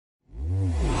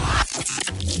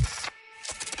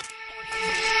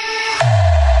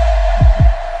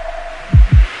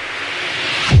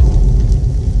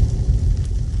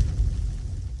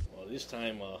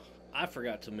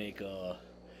forgot to make a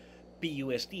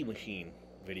BUSD machine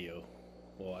video.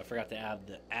 Well, I forgot to add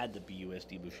the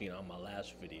BUSD machine on my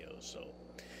last video, so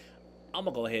I'm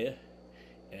gonna go ahead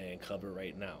and cover it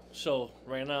right now. So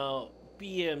right now,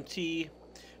 BMT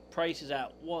price is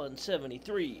at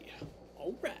 173.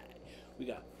 All right, we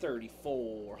got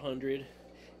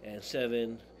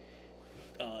 3,407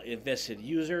 invested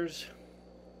users.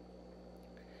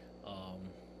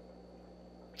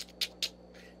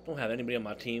 Don't have anybody on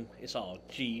my team. It's all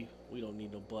G. We don't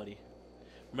need nobody.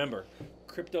 Remember,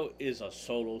 crypto is a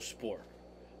solo sport.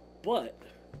 But,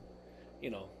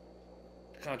 you know,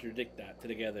 to contradict that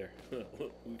together, we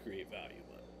create value.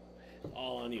 But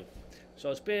all on you.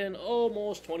 So it's been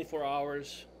almost 24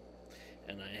 hours.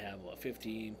 And I have a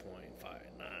 15.59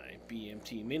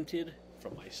 BMT minted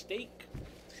from my stake.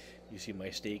 You see my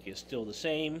stake is still the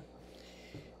same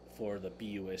for the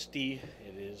BUSD.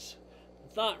 It is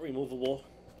not removable.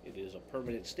 It is a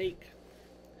permanent stake,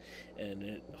 and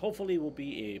it hopefully will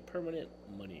be a permanent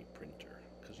money printer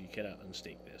because you cannot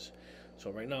unstake this. So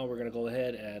right now we're gonna go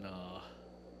ahead and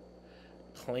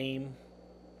claim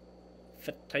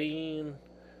 15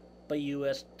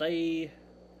 BUSD.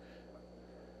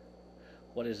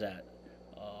 What is that?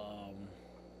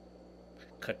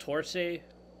 14.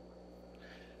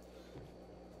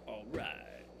 All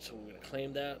right. So we're gonna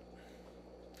claim that,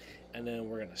 and then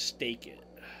we're gonna stake it.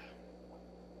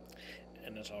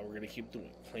 And that's all we're going to keep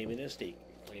doing. Claiming and staking.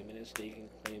 Claiming and staking.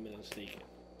 Claiming and staking.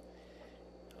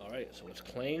 Alright, so it's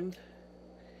claimed.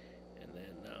 And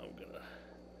then now I'm going to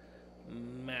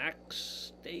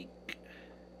max stake.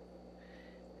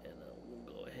 And we'll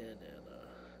go ahead and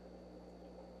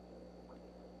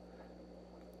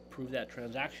approve that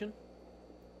transaction.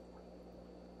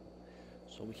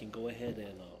 So we can go ahead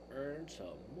and earn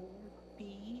some more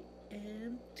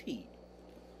BMT.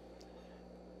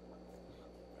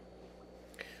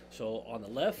 So on the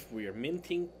left, we are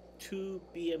minting 2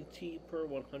 BMT per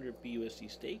 100 BUSD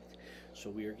staked. So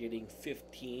we are getting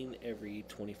 15 every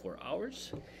 24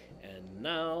 hours. And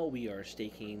now we are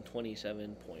staking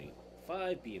 27.5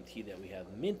 BMT that we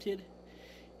have minted.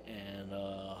 And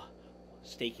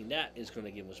staking that is going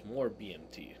to give us more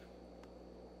BMT.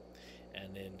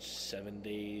 And then 7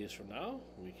 days from now,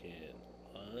 we can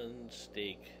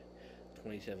unstake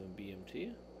 27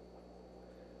 BMT.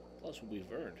 Plus what we've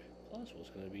earned. Plus what's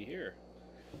going to be here.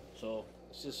 So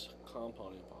it's just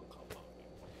compounding upon compounding.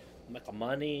 Make a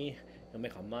money, you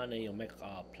make a money, you make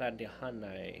a plenty of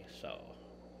honey. So,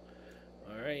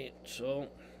 alright, so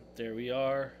there we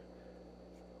are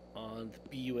on the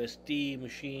BUSD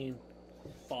machine,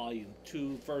 volume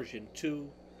 2, version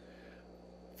 2,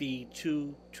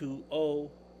 V220.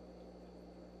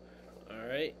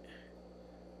 Alright,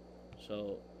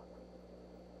 so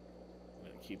I'm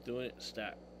going to keep doing it.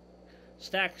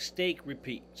 Stack, stake,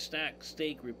 repeat. Stack,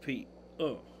 stake, repeat.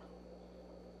 Alright.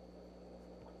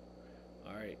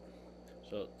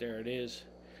 So there it is.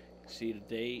 You can see the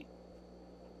date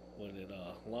when it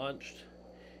launched.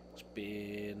 It's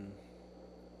been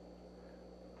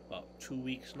about 2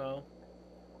 weeks now.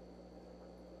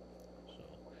 So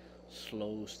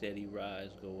slow, steady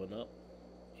rise going up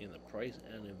in the price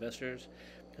and investors,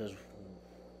 because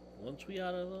once we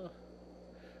out of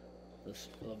the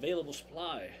available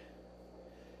supply,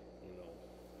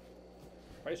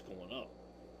 price going up.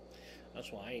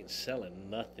 That's why I ain't selling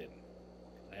nothing.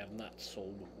 I have not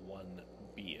sold 1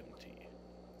 BMT.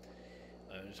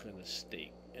 I'm just gonna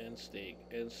stake and stake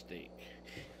and stake,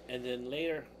 and then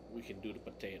later we can do the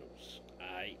potatoes.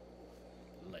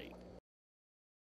 Late.